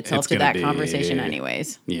naturally lend itself It's to gonna that conversation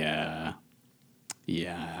anyways. Yeah.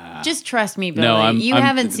 Just trust me, Billy. No, I'm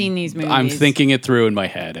haven't seen these movies. I'm thinking it through in my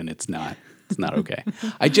head, and it's not okay.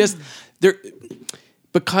 I just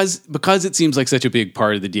because it seems like such a big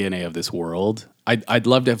part of the DNA of this world. I'd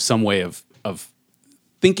love to have some way of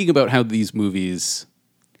thinking about how these movies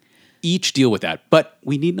each deal with that, but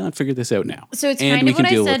we need not figure this out now. So it's And kind we of what can I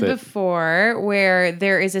deal said with it. before, where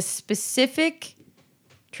there is a specific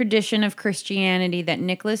tradition of Christianity that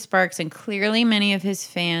Nicholas Sparks and clearly many of his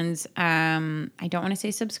fans, I don't want to say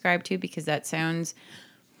subscribe to because that sounds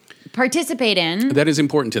participate in. That is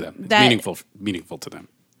important to them. It's That- meaningful to them.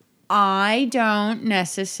 I don't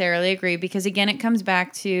necessarily agree because again, it comes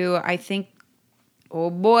back to I think. Oh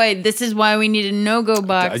boy, this is why we need a no-go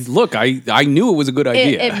box. Look, I knew it was a good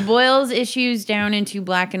idea. It boils issues down into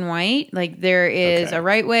black and white. Like there is Okay. a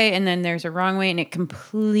right way and then there's a wrong way, and it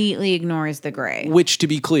completely ignores the gray. Which, to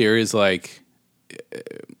be clear, is like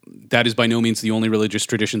that is by no means the only religious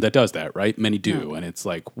tradition that does that, right? Many do, and it's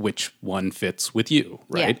like which one fits with you,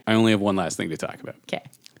 right? Yeah. I only have one last thing to talk about. Okay,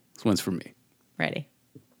 This one's for me. ready.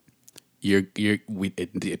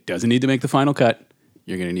 It doesn't need to make the final cut.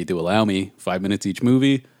 You're going to need to allow me 5 minutes each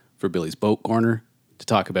movie for Billy's Boat Corner to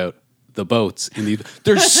talk about the boats in these.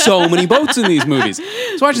 There's so many boats in these movies.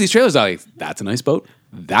 So watching these trailers, I'm like, that's a nice boat.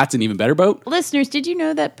 That's an even better boat. Listeners, did you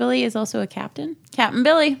know that Billy is also a captain? Captain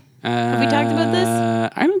Billy. Have we talked about this?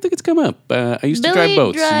 I don't think it's come up. I used to Billy drive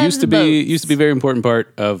boats. It drives used to be boats. a very important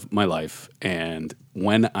part of my life. And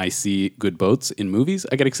when I see good boats in movies,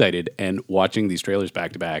 I get excited. And watching these trailers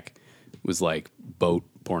back to back was like boat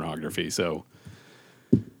pornography. So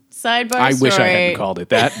Sidebar I wish I story. hadn't called it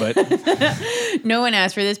that, but No one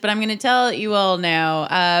asked for this, but I'm going to tell you all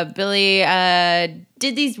now. Billy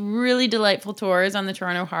did these really delightful tours on the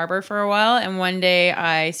Toronto Harbor for a while, and one day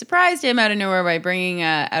I surprised him out of nowhere by bringing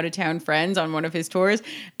out-of-town friends on one of his tours,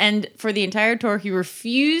 and for the entire tour, he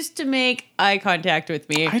refused to make eye contact with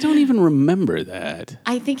me. I don't even remember that.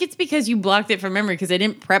 I think it's because you blocked it from memory because I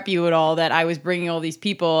didn't prep you at all that I was bringing all these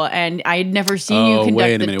people, and I had never seen you conduct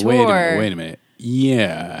wait a the minute, tour. wait a minute.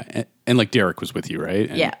 Yeah. And like Derek was with you, right?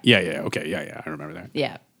 And Yeah. Yeah. Okay. Yeah. I remember that.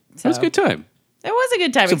 Yeah. That was a good time. It was a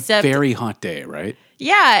good time, It's except a very hot day, right?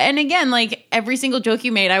 yeah, and again, like every single joke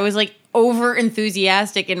you made, I was like over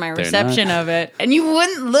enthusiastic in my reception not. of it, and you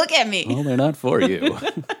wouldn't look at me. Well, they're not for you.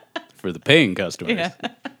 For the paying customers. Yeah.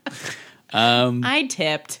 Um, I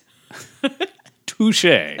tipped. Touche.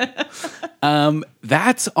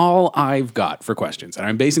 That's all I've got for questions. And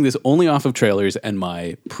I'm basing this only off of trailers and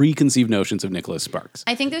my preconceived notions of Nicholas Sparks.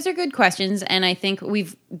 I think those are good questions, and I think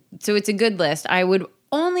so it's a good list. I would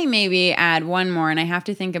only maybe add one more, and I have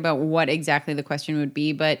to think about what exactly the question would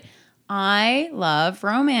be, but I love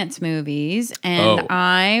romance movies, and Oh.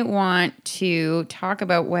 I want to talk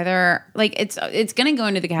about whether, like, it's going to go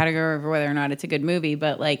into the category of whether or not it's a good movie,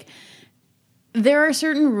 but like, there are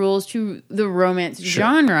certain rules to the romance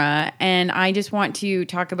genre, and I just want to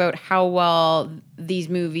talk about how well these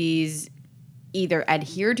movies either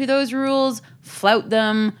adhere to those rules, flout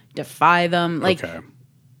them, defy them. Like, Okay.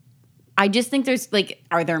 I just think there's like,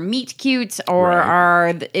 are there meet cutes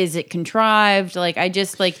or is it contrived? Like, I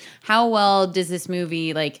just like, how well does this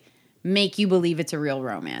movie like make you believe it's a real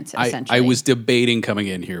romance? Essentially, I was debating coming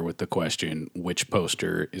in here with the question, which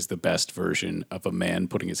poster is the best version of a man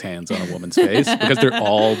putting his hands on a woman's face? Because they're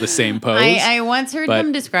all the same pose. I once heard but-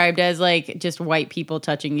 them described as like just white people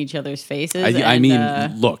touching each other's faces. I and,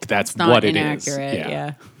 mean, look, that's it's not what it is.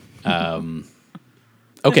 inaccurate. Yeah.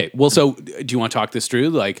 Okay, well, so do you want to talk this through?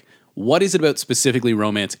 Like, what is it about specifically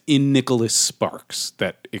romance in Nicholas Sparks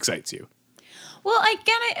that excites you? Well,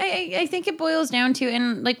 I think it boils down to,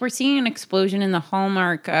 and like we're seeing an explosion in the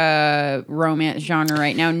Hallmark romance genre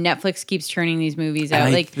right now. Netflix keeps churning these movies out. And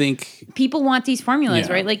I Like, think people want these formulas,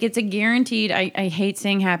 Yeah. right? Like, it's a guaranteed. I hate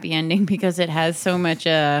saying happy ending because it has so much,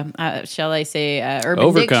 shall I say, Urban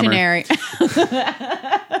Overcomer. Dictionary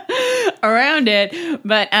around it.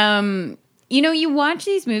 But you know, you watch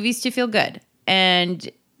these movies to feel good, and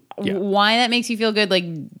Yeah. why that makes you feel good, like.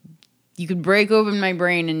 You could break open my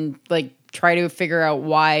brain and like try to figure out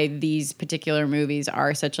why these particular movies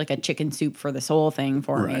are such like a chicken soup for the soul thing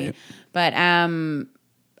for me. Right. But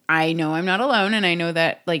I know I'm not alone, and I know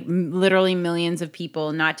that like literally millions of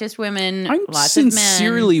people, not just women, I'm lots of men.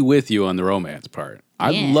 sincerely with you on the romance part.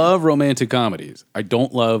 I Yeah. love romantic comedies. I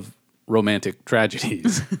don't love romantic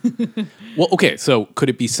tragedies. Well, okay, so could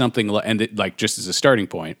it be something like just as a starting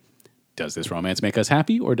point, does this romance make us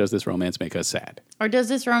happy or does this romance make us sad? Or does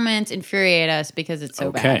this romance infuriate us because it's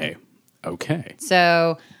so bad? Okay.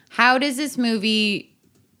 So, how does this movie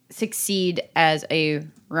succeed as a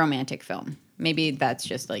romantic film? Maybe that's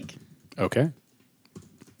just like Okay.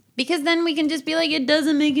 because then we can just be like, it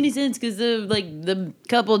doesn't make any sense because the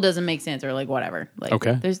couple doesn't make sense or like whatever. Like,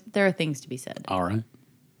 Okay. there are things to be said. All right.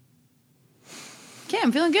 Okay,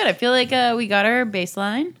 I'm feeling good. I feel like we got our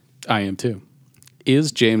baseline. I am too.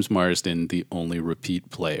 Is James Marsden the only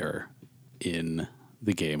repeat player in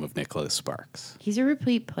the game of Nicholas Sparks? He's a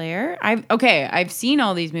repeat player. I've seen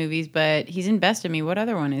all these movies, but he's in Best of Me. What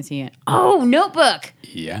other one is he in? Oh, Notebook.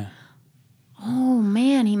 Yeah. Oh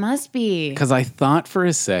man, he must be. Because I thought for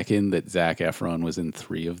a second that Zac Efron was in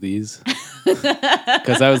 3 of these.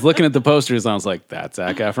 Because I was looking at the posters and I was like, that's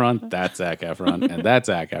Zac Efron, that's Zac Efron, and that's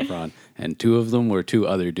Zac Efron. And 2 of them were 2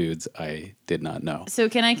 other dudes I did not know. So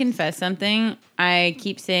can I confess something? I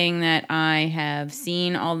keep saying that I have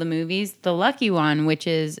seen all the movies. The Lucky One, which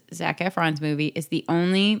is Zac Efron's movie, is the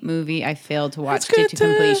only movie I failed to watch to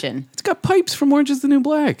completion. It's got Pipes from Orange is the New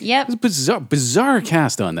Black. Yep. It's bizarre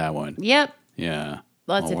cast on that one. Yep. Yeah.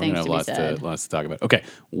 Lots of we're things gonna to have be said. Lots to talk about. Okay.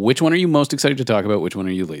 Which one are you most excited to talk about? Which one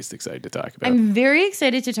are you least excited to talk about? I'm very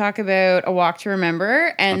excited to talk about A Walk to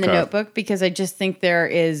Remember and The Okay. Notebook because I just think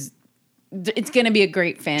it's going to be a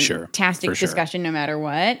great, fantastic for sure. discussion no matter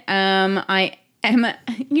what. I am,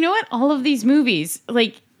 you know what? All of these movies,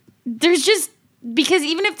 like, there's just, because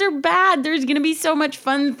even if they're bad, there's going to be so much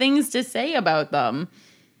fun things to say about them.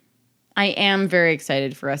 I am very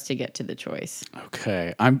excited for us to get to the choice.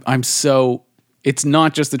 Okay. I'm so it's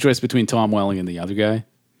not just the choice between Tom Welling and the other guy.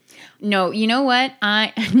 No, you know what?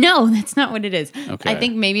 No, that's not what it is. Okay. I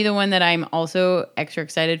think maybe the one that I'm also extra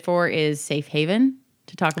excited for is Safe Haven,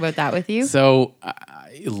 to talk about that with you. So,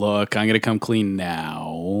 look, I'm going to come clean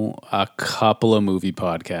now. A couple of movie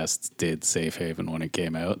podcasts did Safe Haven when it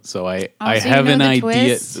came out. So I so have you know an the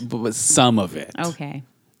idea, twist? but some of it. Okay.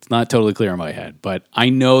 It's not totally clear in my head, but I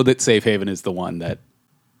know that Safe Haven is the one that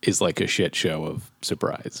is like a shit show of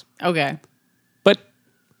surprise. Okay. But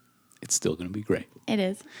it's still going to be great. It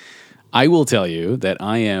is. I will tell you that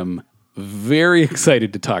I am very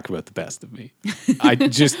excited to talk about The Best of Me. I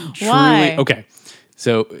just truly... Why? Okay.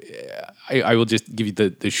 So I will just give you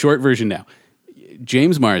the short version now.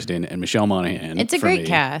 James Marsden and Michelle Monaghan. It's a for great me,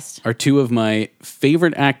 cast. Are 2 of my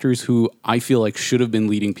favorite actors who I feel like should have been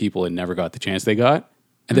leading people and never got the chance they got.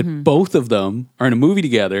 And that both of them are in a movie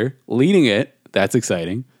together, leading it. That's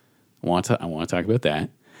exciting. I want to talk about that.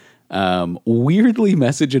 Weirdly,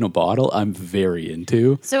 Message in a Bottle, I'm very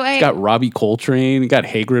into. So it's got Robbie Coltrane, got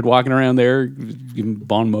Hagrid walking around there,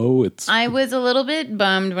 Bon Mot. I was a little bit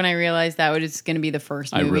bummed when I realized that was going to be the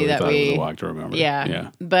first movie I really that thought we. it was A Walk to Remember.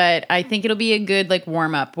 Yeah. But I think it'll be a good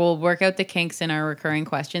warm up. We'll work out the kinks in our recurring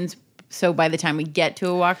questions. So by the time we get to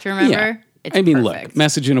A Walk to Remember, it's perfect. Look,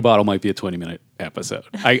 Message in a Bottle might be a 20-minute episode.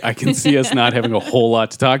 I can see us not having a whole lot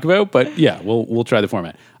to talk about, but yeah, we'll try the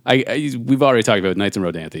format. We've already talked about Nights in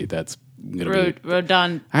Rodanthe. That's gonna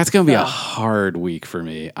Rodon. That's gonna be a hard week for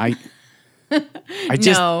me. I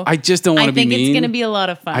just No. I just don't want to be mean. I think it's going to be a lot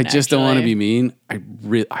of fun. I just don't want to actually. be mean. I'm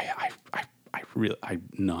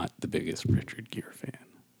not the biggest Richard Gere fan.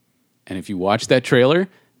 And if you watch that trailer,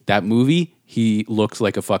 that movie, he looks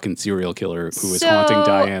like a fucking serial killer who is haunting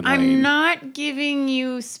Diane Lane. I'm not giving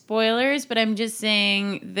you spoilers, but I'm just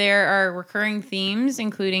saying there are recurring themes,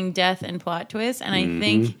 including death and plot twists, and I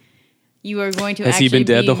think you are going to Has actually he been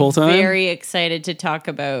dead be the whole time? very excited to talk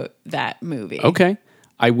about that movie. Okay.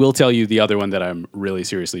 I will tell you the other one that I'm really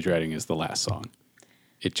seriously dreading is the last song.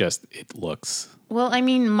 It looks... Well, I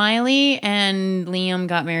mean, Miley and Liam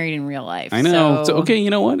got married in real life. I know. So Okay, you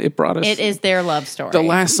know what? It brought us... it is their love story. The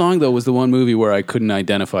last song, though, was the one movie where I couldn't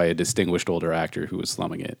identify a distinguished older actor who was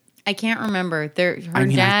slumming it. I can't remember. Her I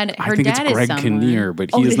dad think it's is Greg someone. Kinnear, but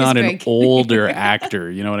Oh, he it is not an Greg. older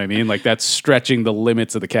actor. You know what I mean? Like, that's stretching the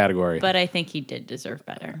limits of the category. But I think he did deserve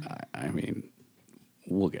better. I mean,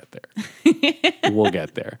 we'll get there. We'll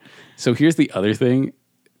get there. So here's the other thing.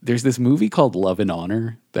 There's this movie called Love and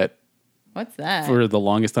Honor that What's that? for the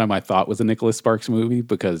longest time I thought was a Nicholas Sparks movie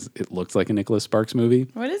because it looks like a Nicholas Sparks movie.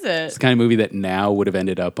 What is It's it? the kind of movie that now would have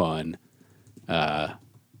ended up on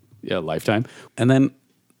Lifetime. And then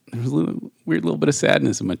There was a weird little bit of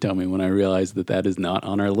sadness in my tummy when I realized that is not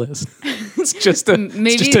on our list. It's just a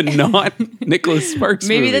not Nicholas Sparks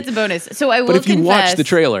Maybe movie. that's a bonus. So I will But if you watch the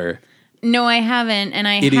trailer, no, I haven't, and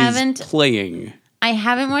it is playing. I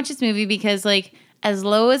haven't watched this movie because, like, as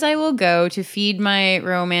low as I will go to feed my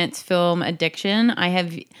romance film addiction,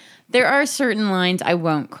 there are certain lines I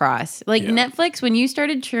won't cross. Like Netflix, when you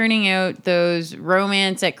started churning out those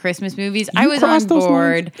romance at Christmas movies, I was on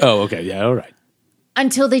board. Oh, okay. Yeah, all right.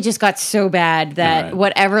 Until they just got so bad that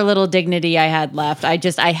whatever little dignity I had left, I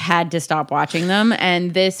had to stop watching them.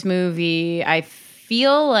 And this movie, I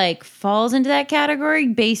feel like falls into that category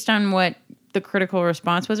based on what the critical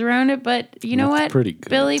response was around it. But you know what, pretty good,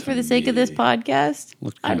 Billy, for the sake of this podcast,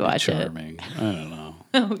 I'd watch charming. I don't know.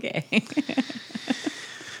 Okay.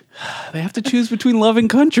 They have to choose between love and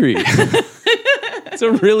country. It's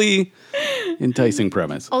a really enticing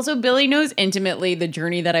premise. Also, Billy knows intimately the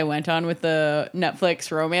journey that I went on with the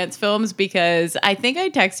Netflix romance films because I think I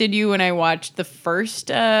texted you when I watched the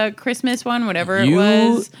first Christmas one, whatever it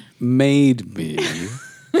was. You made me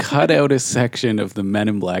cut out a section of the Men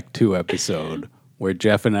in Black 2 episode where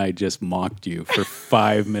Jeff and I just mocked you for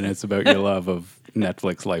 5 minutes about your love of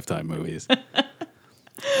Netflix Lifetime movies.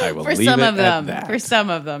 I will for leave some it of them. at that. For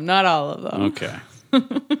some of them, not all of them. Okay.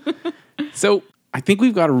 So I think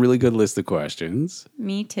we've got a really good list of questions.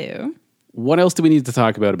 Me too. What else do we need to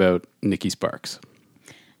talk about Nikki Sparks?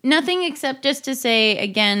 Nothing except just to say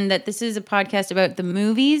again that this is a podcast about the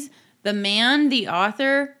movies. The man, the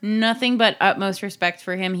author, nothing but utmost respect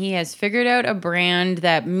for him. He has figured out a brand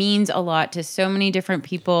that means a lot to so many different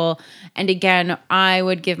people. And again, I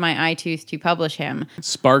would give my eye tooth to publish him.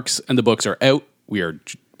 Sparks and the books are out. We're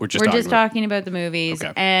just talking about the movies.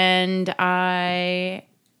 Okay. And I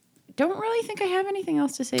don't really think I have anything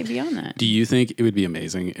else to say beyond that. Do you think it would be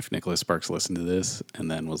amazing if Nicholas Sparks listened to this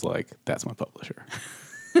and then was like, that's my publisher?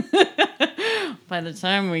 By the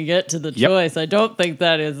time we get to the choice, I don't think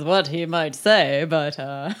that is what he might say, but...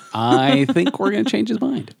 I think we're going to change his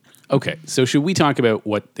mind. Okay, so should we talk about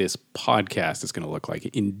what this podcast is going to look like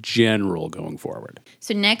in general going forward?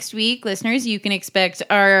 So next week, listeners, you can expect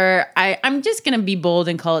I'm just going to be bold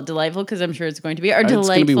and call it delightful because I'm sure it's going to be our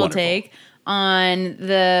delightful take on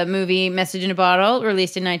the movie Message in a Bottle,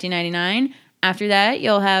 released in 1999. After that,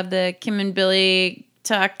 you'll have the Kim and Billy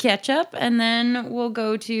talk catch up, and then we'll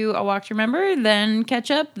go to A Walk to Remember, then catch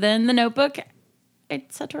up, then The Notebook,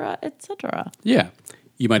 etc., etc. Yeah.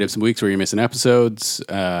 You might have some weeks where you're missing episodes.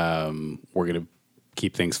 We're going to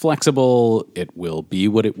keep things flexible. It will be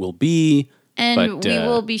what it will be. And we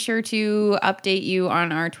will be sure to update you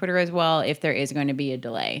on our Twitter as well if there is going to be a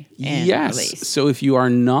delay in release. So if you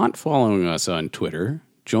are not following us on Twitter,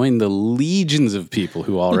 join the legions of people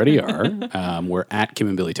who already are. We're at Kim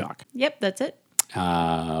and Billy Talk. Yep, that's it.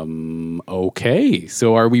 Okay.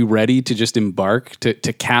 So are we ready to just embark,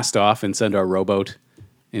 to cast off and send our rowboat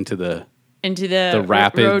into the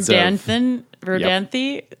rapids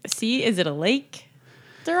Rodanthe Sea? Is it a lake?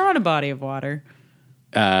 They're on a body of water.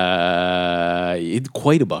 Quite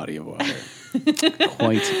a body of water.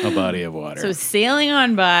 Quite a body of water. So sailing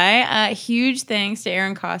on by, huge thanks to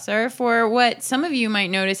Aaron Kossar for what some of you might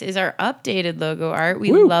notice is our updated logo art.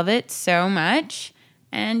 We love it so much.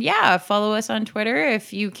 And yeah, follow us on Twitter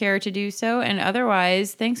if you care to do so. And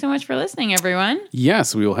otherwise, thanks so much for listening, everyone.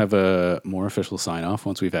 Yes, we will have a more official sign off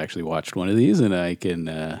once we've actually watched one of these, and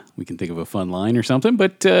we can think of a fun line or something.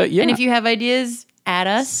 But yeah, and if you have ideas, add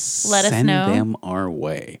us. Let us know. Send them our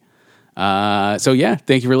way. So yeah,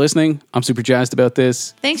 thank you for listening. I'm super jazzed about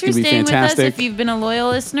this. Thanks for staying with us. If you've been a loyal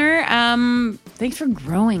listener, thanks for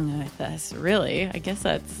growing with us. Really, I guess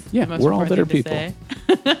that's the most we're all better important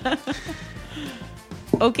people.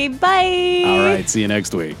 Okay, bye. All right, see you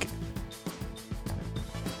next week.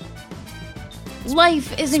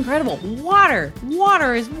 Life is incredible. Water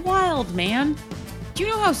is wild, man. Do you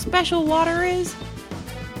know how special water is?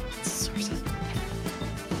 It's a source of everything.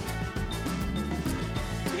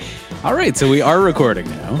 All right, so we are recording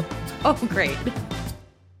now. Oh, great.